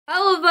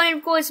And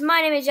of course,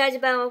 my name is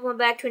Jazzy Batman. Welcome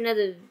back to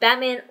another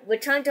Batman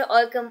Return to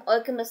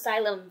Arkham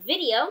Asylum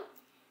video.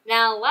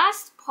 Now,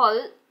 last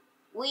part,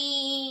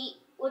 we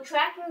were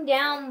tracking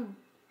down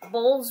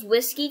Bull's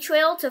whiskey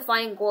trail to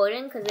find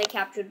Gordon, because they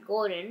captured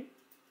Gordon.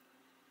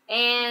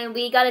 And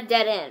we got a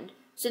dead end.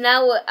 So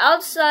now we're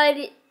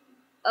outside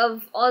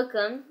of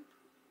Arkham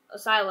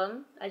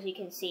Asylum, as you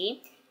can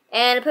see.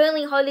 And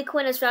apparently Harley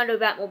Quinn has found her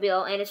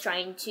Batmobile and is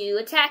trying to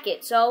attack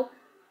it. So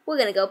we're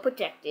gonna go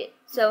protect it.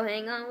 So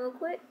hang on real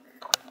quick.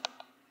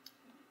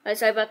 Alright,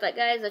 sorry about that,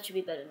 guys. That should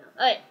be better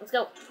now. Alright, let's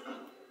go.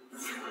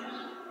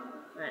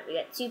 Alright, we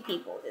got two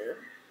people, dude.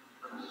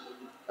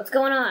 What's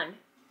going on?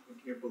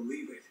 I can't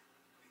believe it.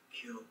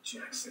 They killed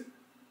Jackson.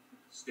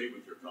 Stay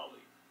with your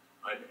colleague.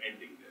 I'm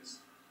ending this.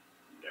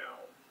 Now.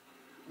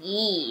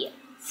 Yeah.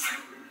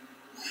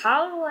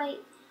 How do I...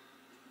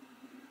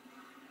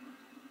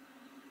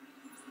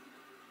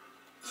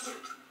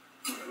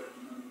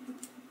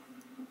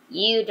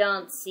 You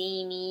don't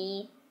see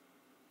me.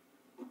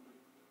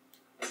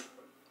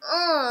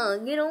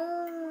 Get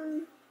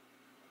on.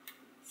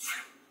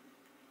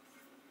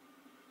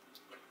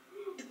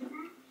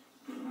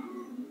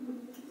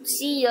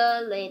 See ya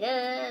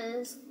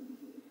later.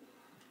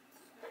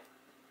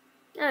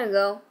 There we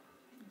go.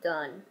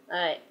 Done.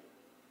 Alright.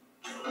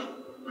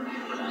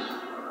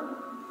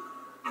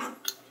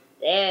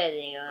 There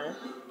they are.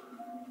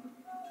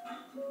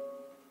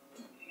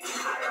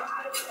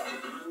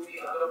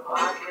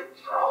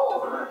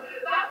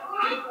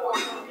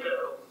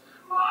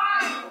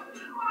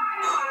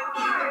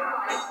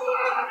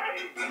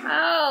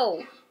 How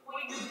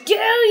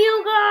dare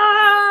you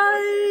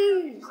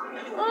guys?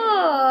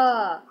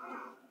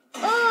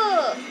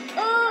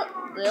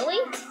 Really?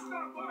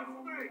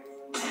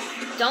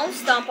 Don't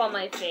stomp on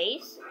my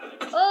face.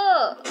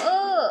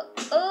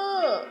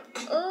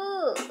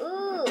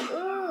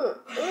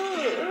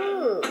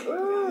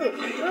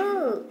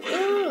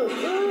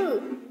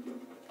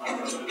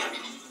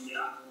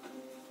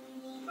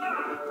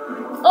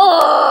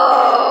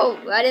 Oh,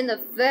 right in the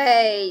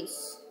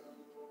face.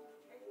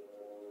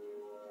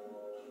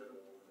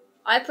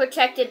 I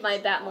protected my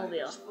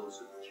Batmobile.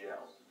 Explosive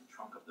gel.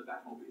 Trunk of the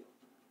Batmobile.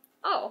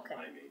 Oh, okay.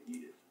 I may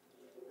need it.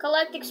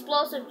 Collect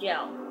explosive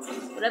gel.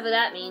 Whatever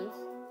that means.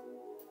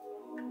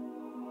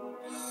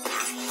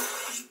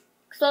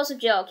 Explosive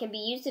gel can be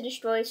used to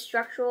destroy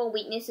structural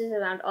weaknesses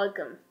around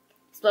Arkham.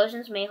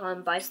 Explosions may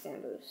harm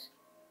bystanders.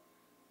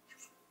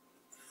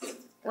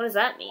 What does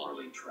that mean?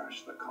 Harley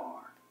trashed the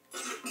car.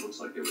 Looks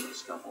like there was a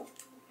scuffle.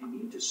 You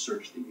need to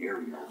search the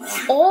area around.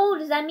 Oh,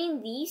 does that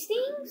mean these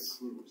things?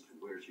 Clues to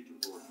where she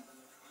took Gordon.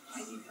 I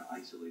need to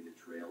isolate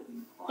a trail in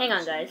the Hang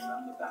on, guys.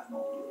 around the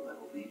Batmobile that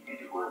will lead me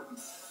to Gordon.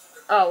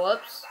 Oh,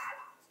 whoops.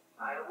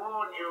 I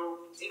warn you.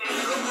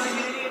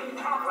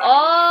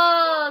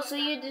 Oh, so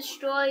you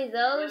destroy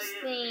those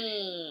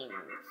things.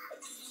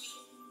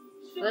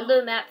 What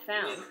the map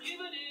found?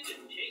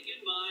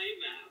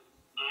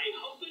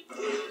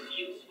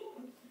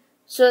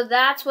 So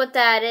that's what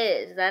that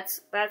is.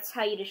 That's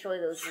how you destroy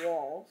those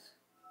walls.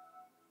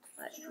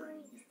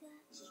 Strange.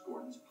 This is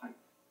Gordon's pipe.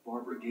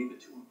 Barbara gave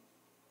it to him.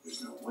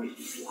 There's no way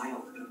he's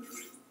wild enough.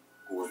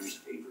 Gordon's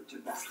favorite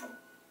tobacco.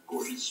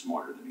 Gordon's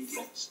smarter than he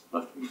looks.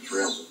 Left me a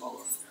trail to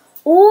follow.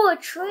 Oh,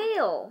 a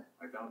trail.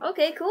 I found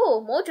Okay,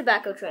 cool. More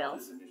tobacco trails.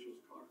 his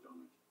initials carved on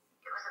it.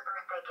 It was a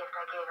birthday gift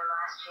I gave him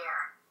last year.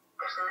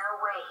 There's no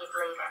way he'd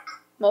leave it.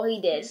 Well,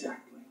 he did.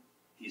 Exactly.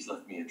 He's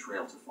left me a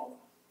trail to follow.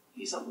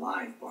 He's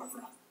alive,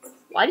 Barbara.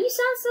 Why do you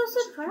sound so The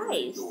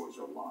security surprised? doors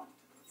are locked.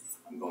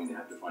 I'm going to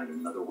have to find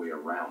another way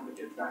around to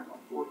get back on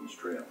Gordon's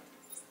trail.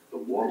 The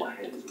wall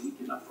ahead is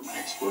weak enough for my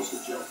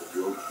explosive gel to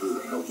drill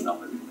through and open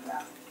up a new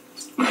path.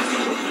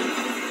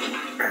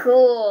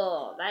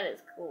 Cool. That is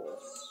cool.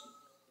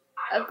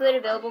 Upgrade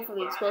available for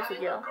the explosive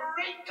gel.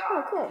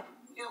 Oh, cool.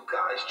 You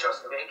guys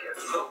just make it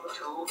look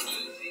too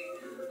easy.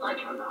 Like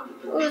you're not.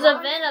 There's a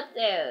vent up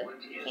there.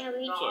 Which is Can't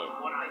reach not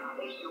it. what I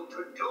pay you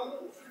to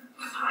do.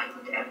 Find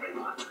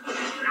everyone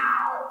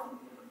now.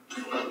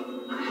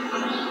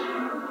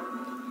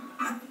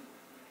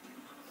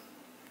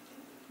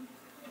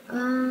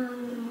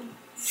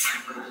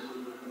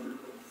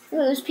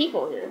 Look at those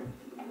people here.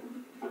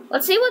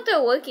 Let's see what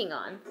they're working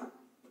on.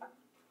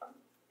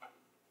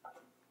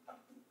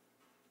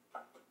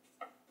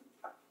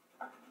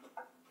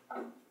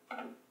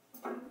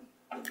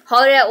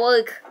 Hard at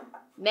work.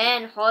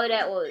 Man, hard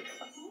at work.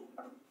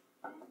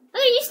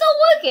 Look, he's still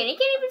working. He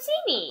can't even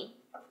see me.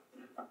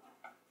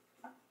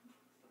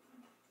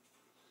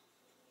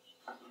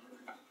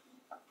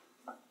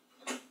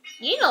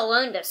 You need to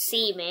learn to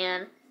see,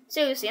 man.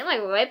 Seriously, I'm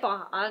like right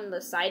on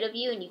the side of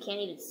you and you can't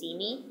even see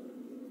me.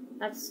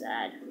 That's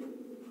sad.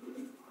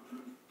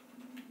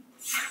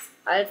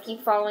 I just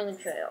keep following the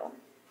trail.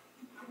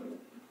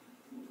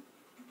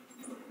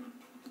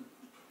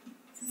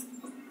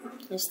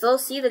 You still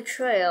see the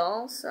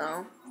trail,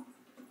 so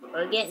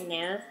we're getting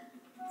there.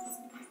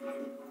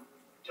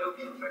 Don't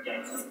you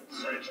forget,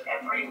 search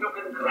every nook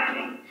and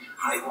cranny.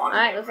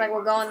 Alright, looks like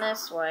we're going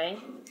this way.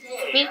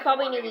 We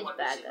probably knew these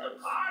bad guys.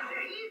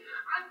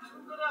 I'm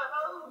too good a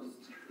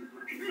host.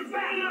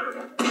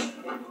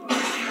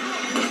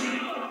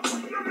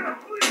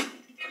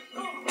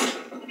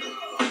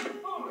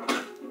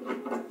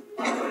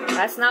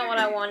 That's not what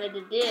I wanted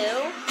to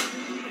do.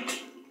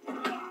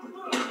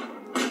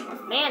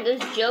 Man, those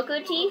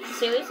Joker teeth?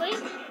 Seriously?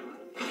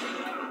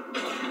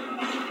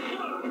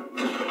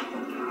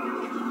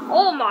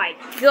 Oh my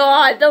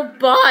god, the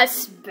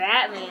bus!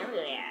 Batman, look at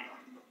that.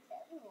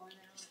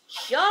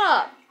 Shut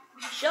up!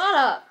 Shut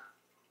up!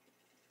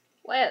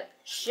 Wait,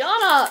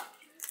 shut up!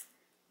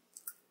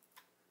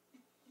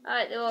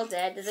 Alright, they're all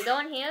dead. Does it go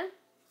in here?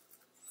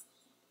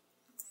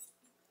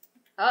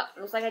 Oh,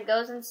 looks like it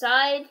goes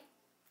inside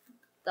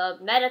the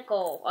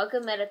medical,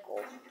 Arkham Medical.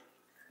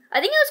 I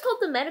think it was called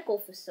the medical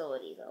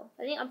facility, though.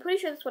 I'm pretty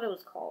sure that's what it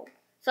was called.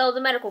 So,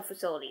 the medical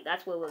facility,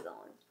 that's where we're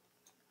going.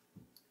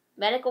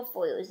 Medical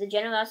foil. Is the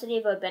generosity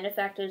of our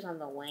benefactors on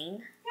the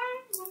wane?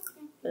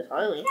 There's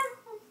hardly.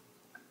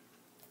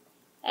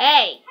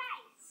 Hey!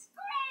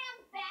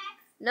 Scram back!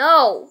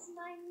 No! It's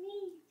my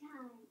me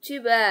time.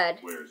 Too bad.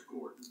 Where's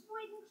Gordon?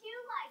 Wouldn't you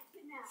like to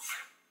know?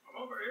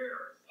 I'm over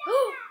here.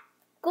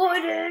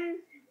 Gordon!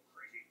 You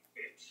crazy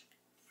bitch.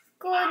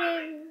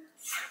 Gordon!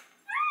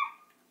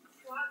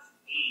 What's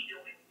he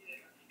doing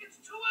here? It's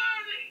too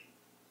early.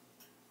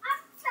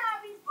 I'm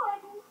sorry,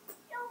 Puddin'.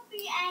 Don't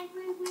be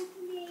angry with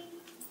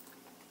me.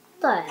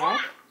 What the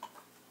heck?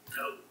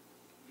 No,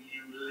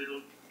 you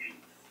little thief.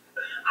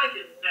 I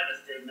can never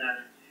stay mad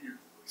at you.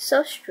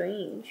 So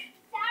strange.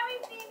 Sorry,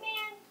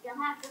 B-Man.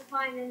 You'll have to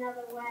find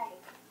another way.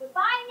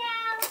 Goodbye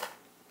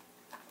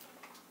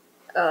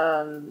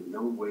now.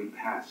 No way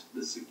past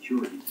the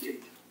security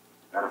gate.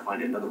 Gotta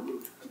find another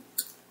route.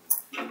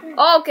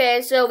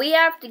 Okay, so we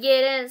have to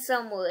get in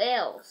somewhere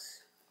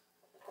else.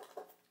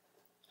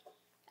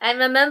 And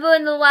remember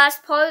in the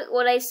last part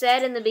what I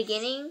said in the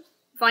beginning?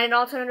 Find an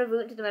alternative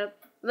route to the medical...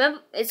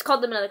 Remember, it's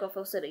called the medical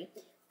facility.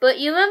 But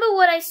you remember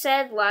what I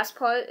said last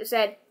part? It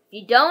said, if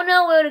you don't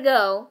know where to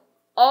go,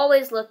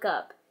 always look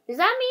up. Does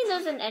that mean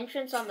there's an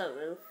entrance on the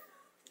roof?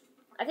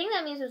 I think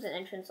that means there's an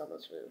entrance on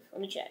this roof.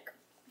 Let me check.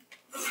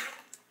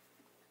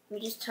 Let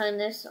me just turn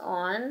this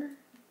on.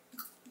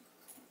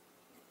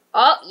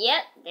 Oh,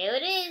 yep, there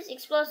it is.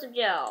 Explosive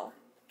gel.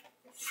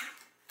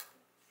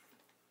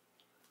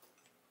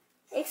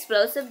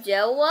 Explosive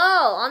gel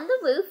wall on the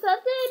roof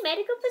of the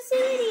medical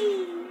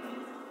facility.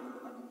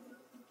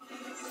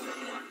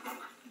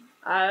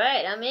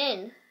 Alright, I'm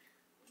in.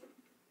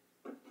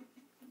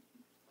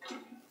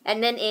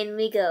 And then in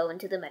we go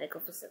into the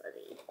medical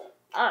facility.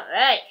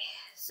 Alright,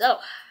 so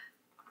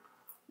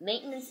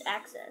maintenance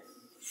access.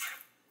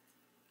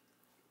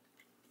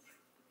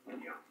 I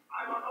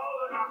want all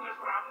the doctors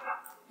rounded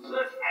up.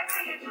 Search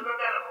every inch of the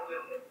medical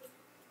building.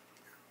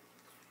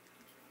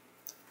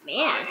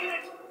 Man.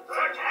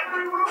 Search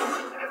every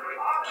room, every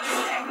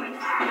office, every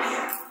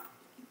town.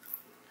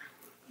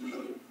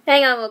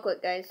 Hang on real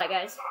quick, guys. Hi,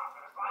 guys.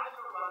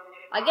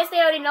 I guess they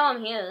already know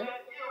I'm here.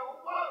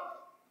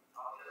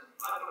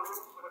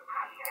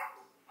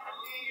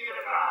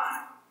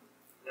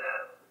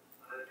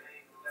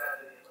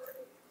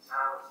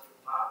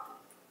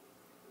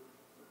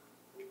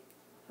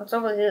 What's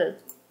over here?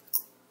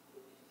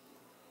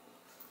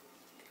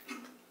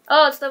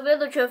 Oh, it's the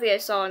Riddler trophy I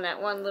saw in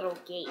that one little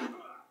gate.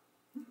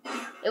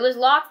 It was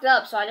locked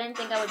up, so I didn't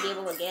think I would be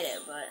able to get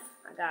it, but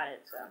I got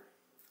it, so.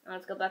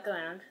 Let's go back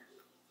around.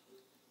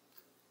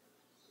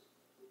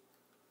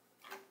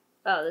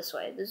 Oh, this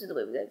way. This is the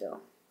way we gotta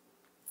go.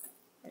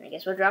 And I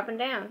guess we're dropping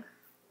down.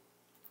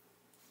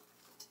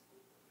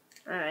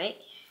 Alright.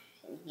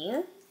 In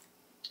here.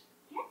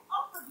 Get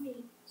off of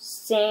me.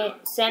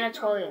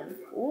 Sanatorium.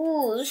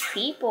 Ooh, there's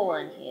people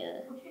in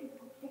here.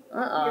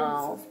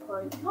 Uh-oh.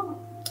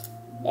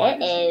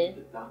 The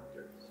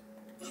doctors.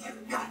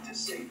 You've got to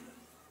save them.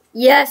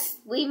 Yes,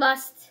 we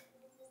must.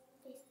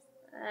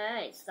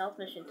 Alright, stealth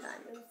mission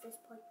time. It was this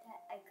part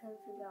that I couldn't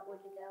figure out where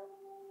to go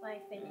when I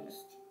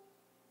finished.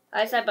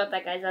 I said about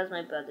that, guys. That was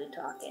my brother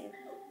talking.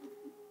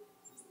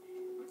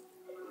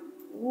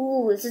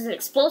 Ooh, this is an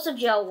explosive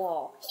gel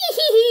wall.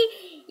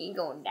 You're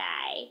gonna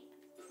die.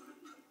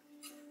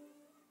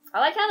 I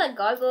like how the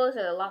gargoyles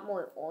are a lot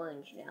more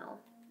orange now.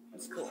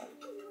 That's cool.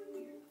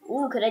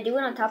 Ooh, could I do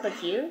it on top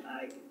of you?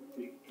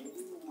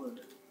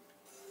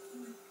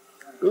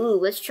 Ooh,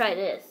 let's try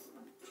this.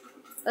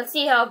 Let's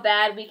see how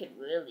bad we can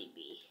really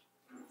be.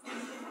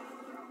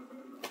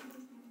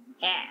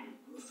 Yeah.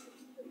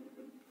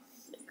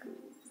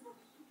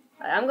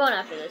 Alright, I'm going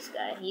after this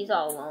guy. He's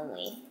all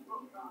lonely.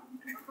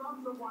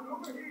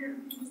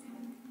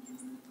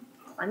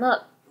 I'm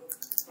up.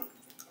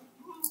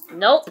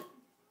 Nope.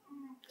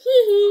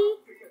 Hee hee.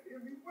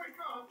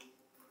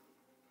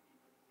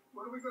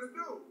 What are we gonna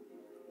do?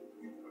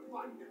 We gotta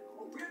find him.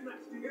 Oh, we're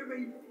next, you hear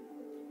me?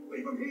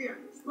 Leave him here.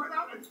 Spread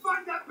out and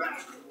find that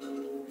bat.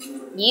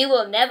 You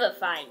will never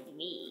find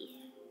me.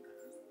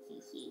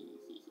 Hee hee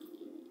hee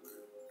hee.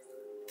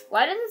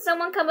 Why doesn't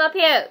someone come up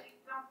here?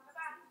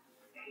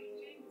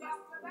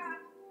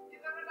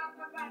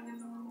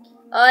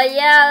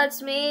 Yeah,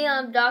 that's me.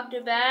 I'm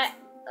Dr. Bat.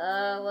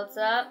 What's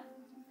up?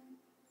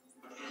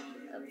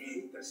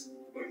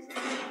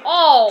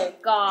 Oh,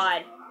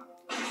 God.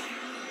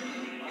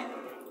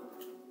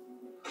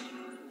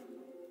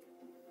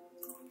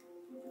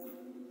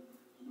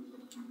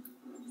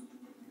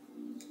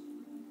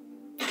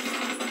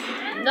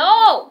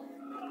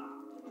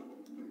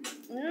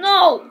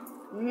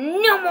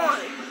 No more!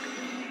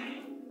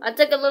 I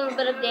took a little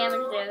bit of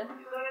damage there.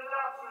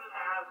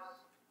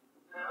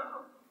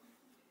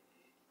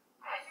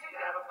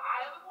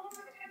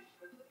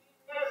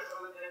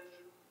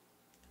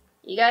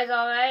 You guys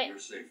alright? You're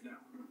safe now.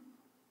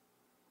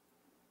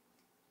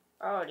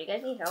 Oh, do you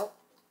guys need help?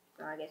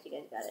 Oh, I guess you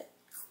guys got it.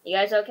 You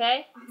guys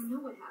okay? I don't know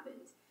what happened.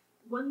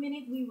 One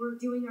minute we were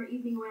doing our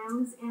evening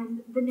rounds,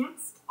 and the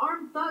next,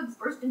 armed thugs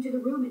burst into the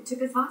room and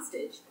took us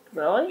hostage.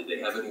 Really? Did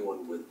they have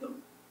anyone with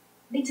them?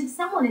 They took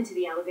someone into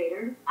the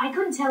elevator. I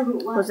couldn't tell who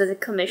it was. Was it the They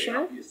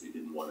commissioner? obviously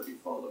didn't want to be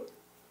followed.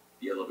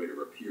 The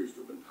elevator appears to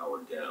have been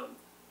powered down.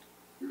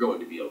 You're going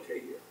to be okay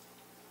here.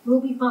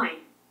 We'll be fine.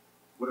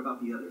 What about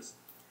the others?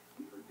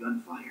 We heard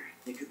gunfire.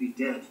 They could be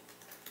dead.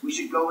 We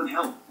should go and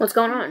help. What's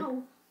going on?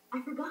 No,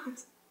 I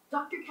forgot.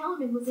 Dr.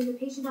 Kellerman was in the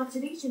patient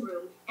observation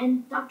room,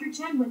 and Dr.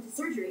 Chen went to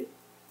surgery.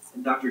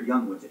 And Dr.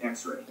 Young went to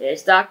X-ray.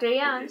 There's Dr.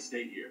 Young. Okay,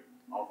 stay here.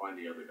 I'll find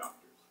the other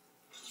doctors.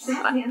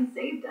 That man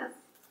saved us.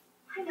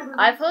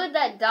 I've heard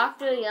that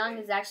Dr. Young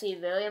is actually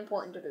very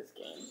important to this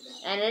game.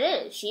 And it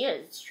is. She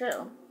is. It's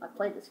true. I've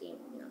played this game,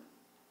 you know.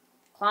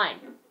 Klein.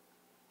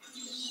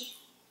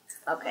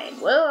 Okay,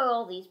 where are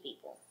all these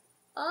people?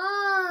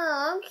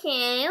 Oh,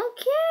 okay.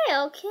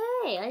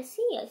 I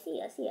see.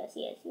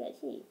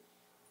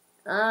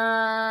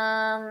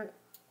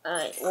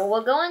 Alright, well,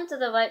 we're going to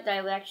the right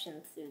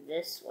direction through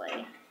this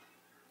way.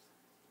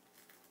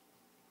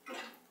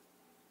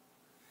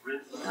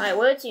 Alright,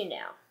 where to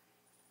now?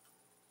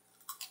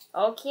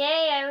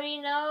 Okay, I already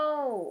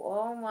know.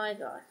 Oh my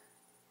god.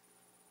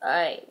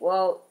 Alright,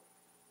 well,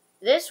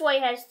 this way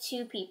has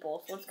 2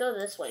 people, so let's go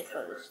this way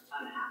first.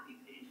 Unhappy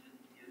patient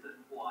is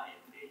a quiet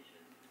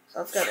patient. So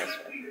let's go this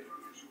way.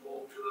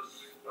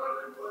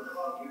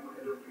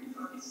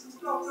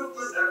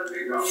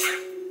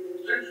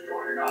 Since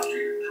joining our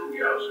team 2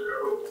 years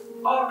ago,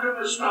 Arkham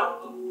is now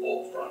at the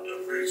forefront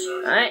of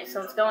research. Alright,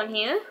 so let's go in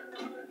here.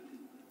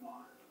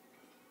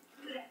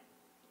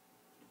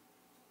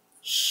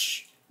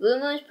 Shh.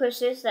 Rumors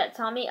persist that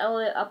Tommy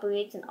Elliot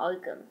operates in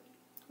Arkham.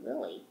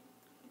 Really?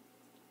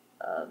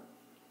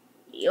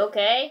 You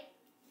okay?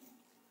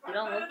 You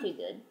don't look too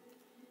good.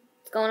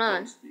 What's going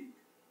on? Don't speak.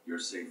 You're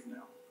safe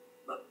now.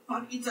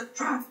 But it's a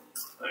trap.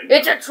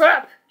 It's a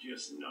trap!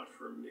 Just not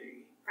for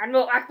me.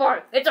 Admiral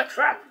Akbar, it's a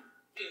trap!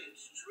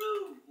 It's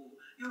true.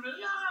 You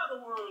really are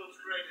the world's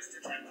greatest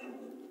detective.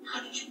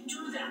 How did you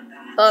do that,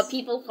 Bats?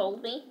 People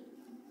told me.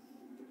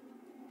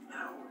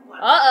 Now, what?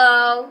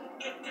 Uh-oh.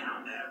 Get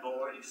down there,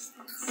 boys.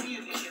 See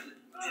if you can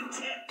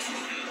detect the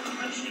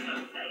expression of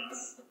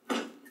face.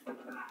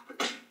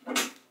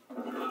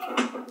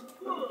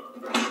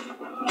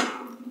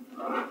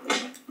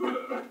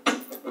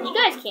 You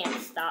guys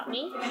can't stop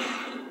me.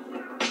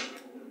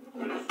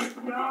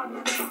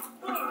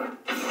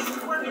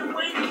 What are you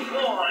waiting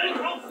for?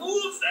 April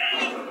Fool's Day!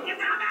 Get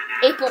down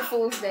there! April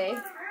Fool's Day.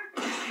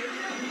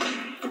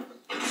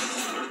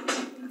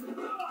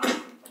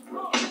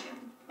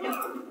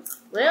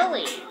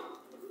 Really?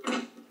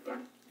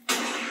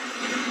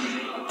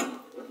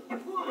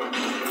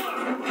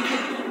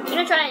 You're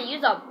gonna try and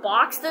use a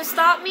box to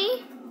stop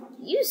me?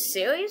 You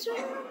serious right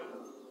now?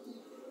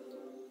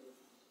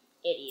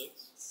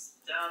 Idiots.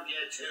 Don't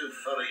get too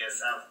full of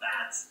yourself,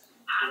 Bats.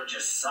 I'm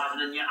just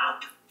softening you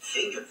up.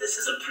 Think of this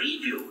as a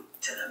preview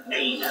to the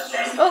main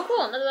event. Oh,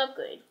 cool, another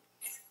upgrade.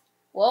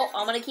 Well,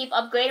 I'm gonna keep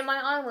upgrading my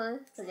armor,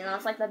 because, you know,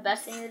 it's like the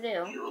best thing to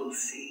do. You'll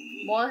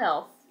see. More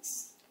health.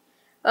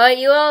 Alright,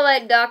 you all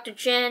right, Dr.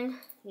 Chen?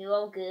 You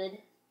all good?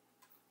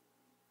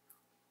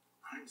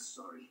 I'm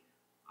sorry.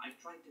 I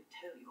tried to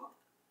tell you.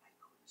 I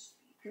couldn't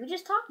speak. You were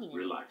just talking to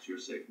me. Relax, you're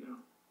safe now.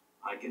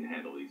 I can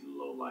handle these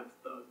low-life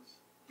thugs.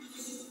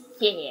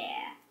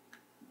 Yeah.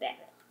 Back.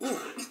 Ooh,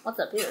 what's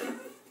up here?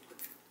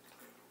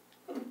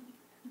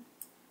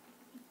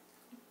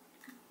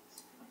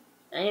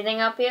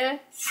 Anything up here?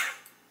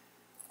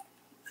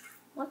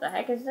 What the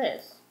heck is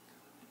this?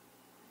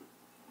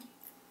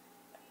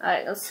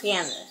 Alright, let's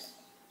scan this.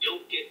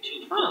 Don't get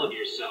too full of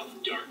yourself,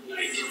 Dark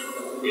Knight.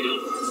 You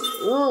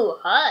don't. Ooh,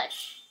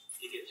 Hush.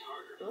 It gets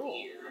harder Cool. from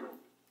here.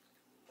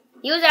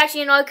 He was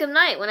actually in Arkham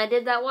Knight when I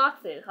did that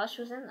walkthrough. Hush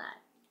was in that.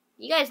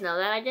 You guys know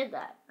that I did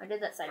that. I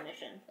did that side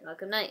mission in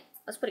Arkham Knight.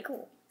 That's pretty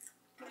cool.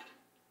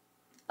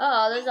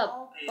 Oh, there's a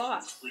All patients,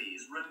 box.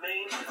 please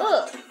remain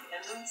Ugh. calm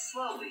and move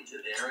slowly to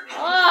their account.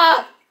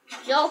 Ah!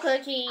 Joker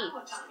G.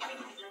 Our topic has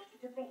led to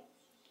debate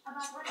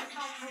about whether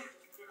psychosis in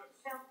itself is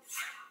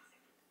toxic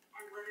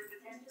and whether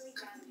potentially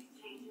drastic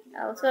changes in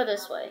Let's go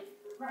this way.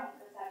 the brain of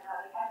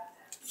psychotic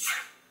episodes.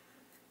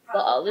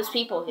 Uh-oh, there's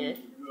people here.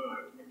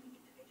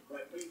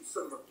 That means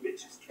son of a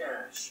bitch's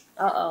cash.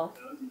 Uh-oh.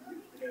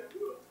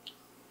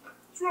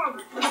 What's wrong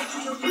with you?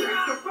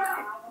 Get the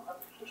back!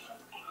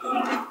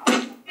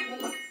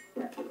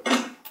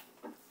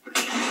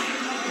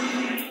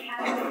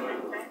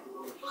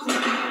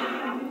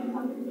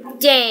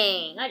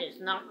 Dang, I just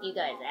knocked you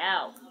guys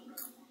out.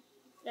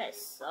 You guys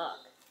suck.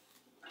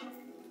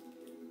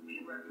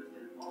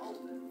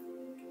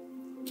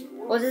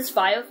 Was this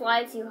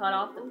Firefly too hot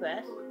off the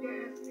press?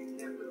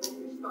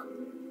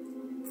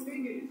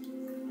 Thing is,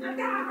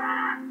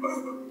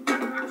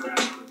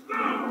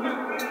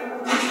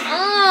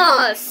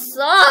 Oh,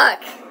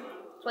 suck!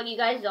 That's what you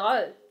guys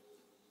are.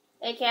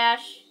 Hey,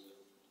 Cash.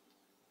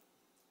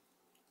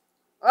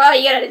 Oh,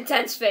 you got an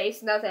intense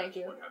face. No, thank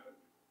you. What happened?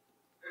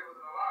 There was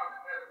an alarm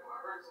in medical. I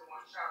heard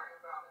someone shouting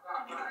about the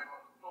doc lying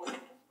on the floor. When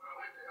I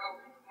went to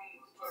help him, the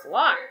room was It's flooded.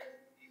 locked.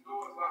 These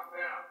doors locked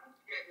down.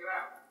 Can't get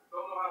out.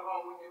 Don't know how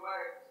long we can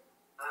last.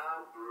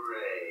 I'm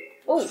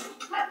brave. Oh.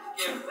 Let's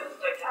give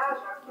Mr.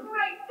 Cash a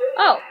great day.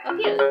 Oh, I'm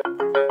here.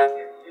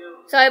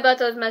 Sorry about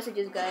those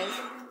messages, guys.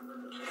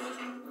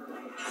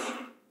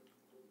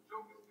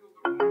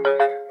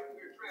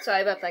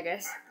 Sorry about that,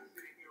 guys.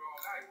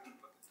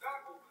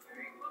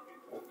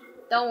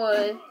 Don't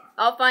worry.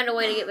 I'll find a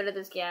way to get rid of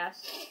this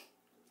gas.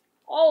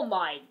 Oh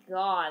my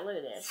god, look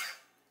at this.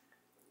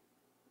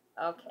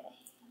 Okay.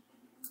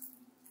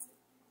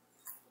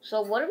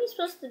 So what are we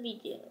supposed to be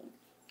doing?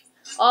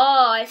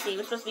 Oh, I see.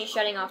 We're supposed to be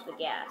shutting off the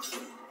gas.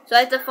 So I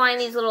have to find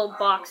these little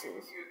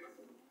boxes.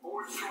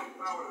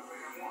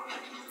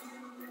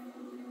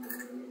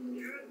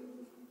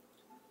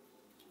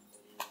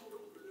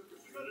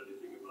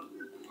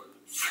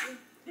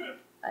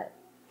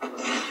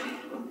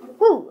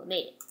 Woo, I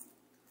made it.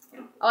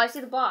 Oh, I see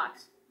the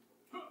box.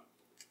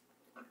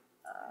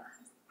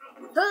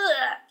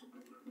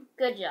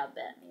 Good job,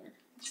 Batman.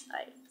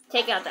 Alright,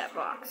 take out that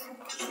box.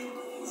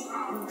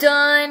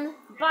 Done.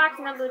 Box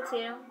number 2.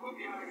 Alright,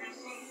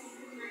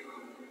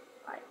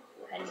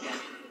 go ahead and go.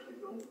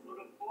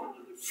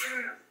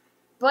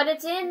 But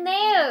it's in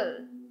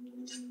there.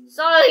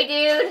 Sorry,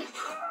 dude.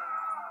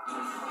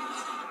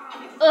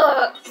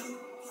 Ugh.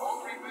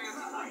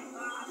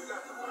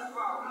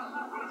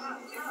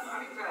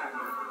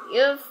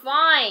 You're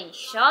fine.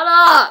 Shut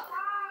up.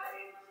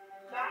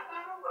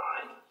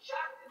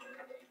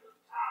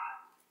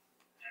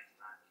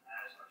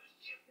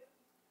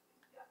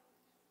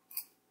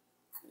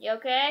 You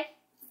okay?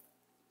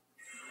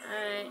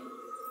 Alright.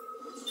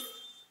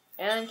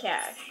 And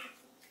Cash.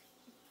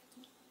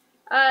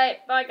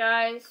 Alright, bye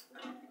guys.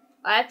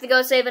 I have to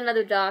go save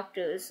another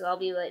doctor, so I'll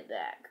be right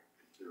back.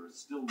 There is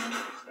still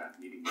medical staff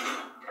meeting.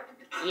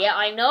 Yeah,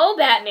 I know,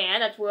 Batman.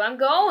 That's where I'm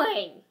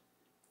going.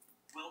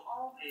 Will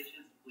all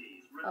patients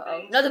please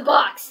Uh-oh. Another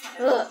box.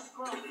 Ugh.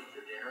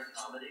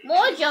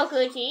 More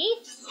Joker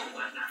teeth. So I'm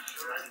not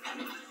sure I can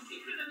keep the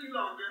secret any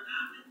longer.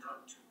 I've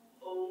got 2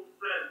 old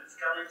friends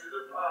coming to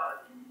the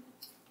party.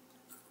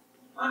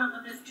 One of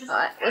them is just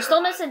Alright, we're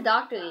still missing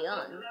Dr.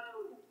 Young.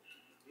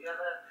 The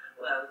other,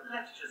 well,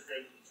 let's just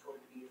say he's going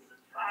to be a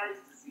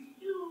surprise to see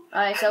you.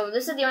 Alright, so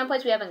this is the only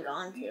place we haven't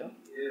gone to. Yeah.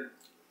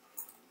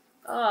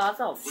 Oh, that's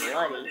all When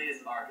bloody.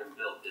 Amadeus Arkham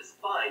built this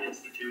fine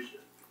institution,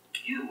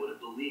 you would have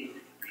believed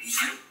it could be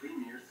the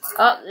premier site.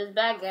 Oh, there's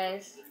bad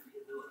guys.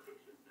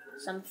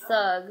 Some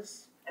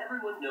thugs.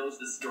 Everyone knows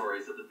the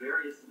stories of the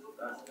various.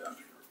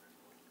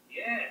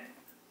 Yeah,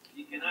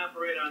 you can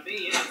operate on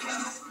me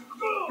anytime.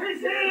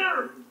 He's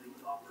here!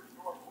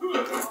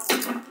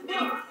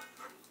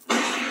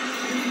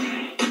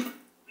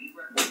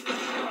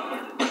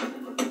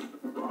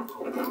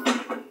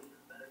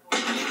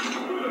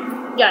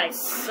 You guys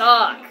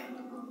suck.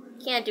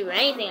 Can't do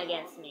anything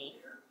against me.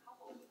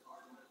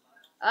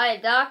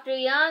 Alright, Dr.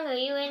 Young, are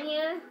you in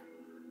here?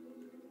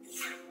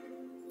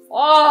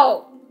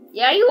 Oh!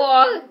 Yeah, you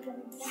are!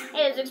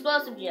 Hey, there's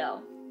explosive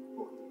gel.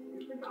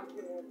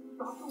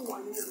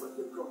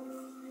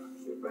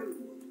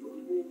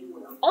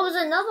 Oh,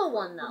 there's another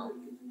one, though.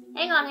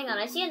 Hang on.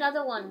 I see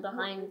another one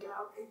behind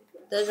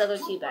those other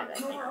 2 bad guys.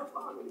 Hang on.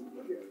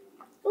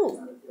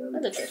 Ooh,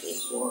 that looks tricky.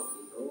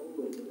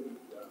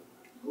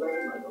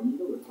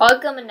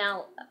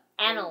 Arkham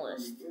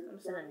analyst. I'm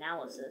saying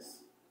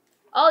analysis.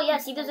 Oh, yeah,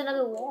 see, there's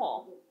another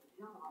wall.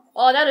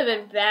 Oh, that would have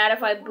been bad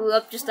if I blew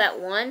up just that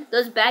one.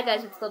 Those bad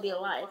guys would still be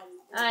alive.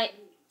 Alright.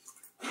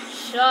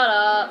 Shut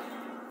up.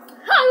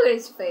 How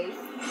is his face?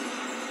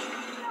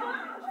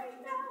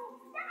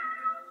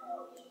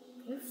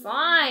 You're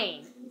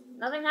fine.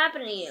 Nothing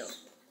happened to you.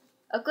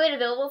 Upgrade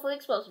available for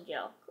explosive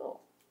gel.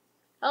 Cool.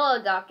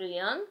 Hello, Dr.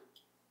 Young.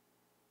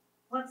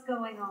 What's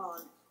going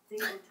on? They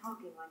were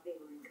talking like they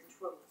were in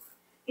control.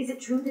 Is it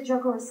true the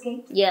Joker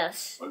escaped?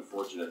 Yes.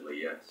 Unfortunately,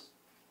 yes.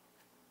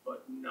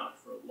 But not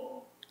for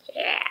long.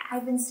 Yeah.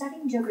 I've been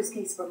studying Joker's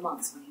case for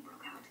months when he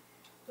broke out.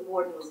 The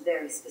warden was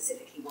very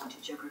specific. He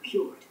wanted Joker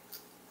cured.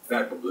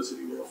 That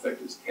publicity will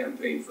affect his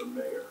campaign for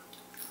mayor.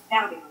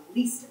 That'll be the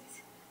least of it.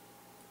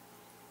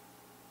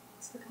 I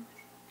almost forgot.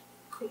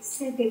 They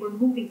said they were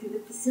moving through the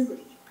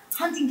facility,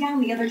 hunting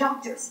down the other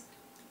doctors.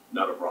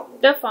 Not a problem.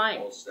 They're fine.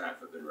 All staff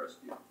have been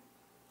rescued.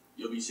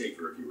 You'll be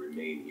safer if you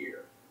remain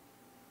here.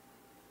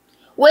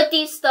 With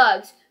these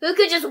thugs, who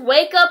could just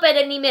wake up at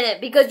any minute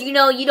because you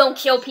know you don't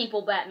kill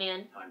people,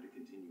 Batman. Time to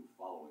continue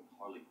following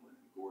Harley Quinn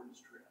and Gordon's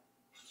trail.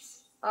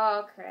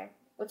 Oh, okay.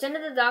 What's into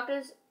the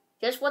doctors?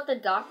 Just what the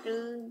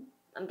doctor...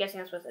 I'm guessing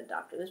that's what the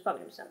doctor... It was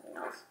probably something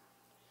else.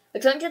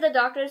 Return to the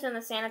doctors in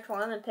the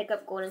sanatorium and pick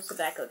up Gordon's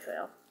tobacco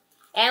trail.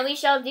 And we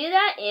shall do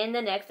that in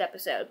the next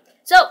episode.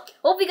 So,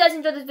 hope you guys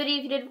enjoyed this video.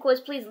 If you did, of course,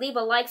 please leave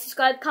a like,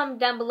 subscribe, comment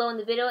down below in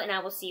the video, and I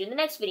will see you in the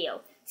next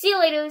video. See you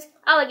later,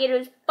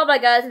 alligators. Bye-bye,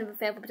 guys, and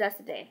have a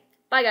fantastic day.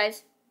 Bye,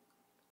 guys.